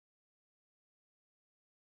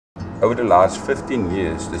Over the last 15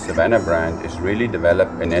 years, the Savanha brand has really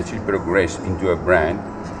developed and actually progressed into a brand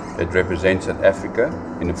that represents South Africa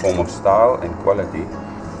in the form of style and quality.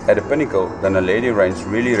 At the pinnacle, the Naledi range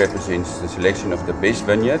really represents the selection of the best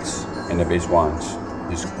vineyards and the best wines.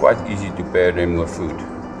 It's quite easy to pair them with food.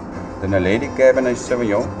 The Naledi Cabernet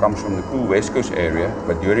Sauvignon comes from the cool West Coast area,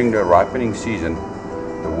 but during the ripening season,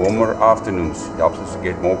 the warmer afternoons helps us to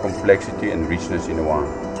get more complexity and richness in the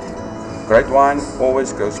wine. Great wine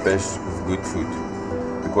always goes best with good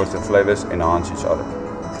food because the flavors enhance each other.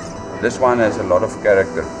 This wine has a lot of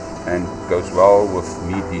character and goes well with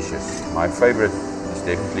meat dishes. My favorite is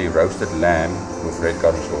definitely roasted lamb with red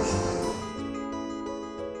curry sauce.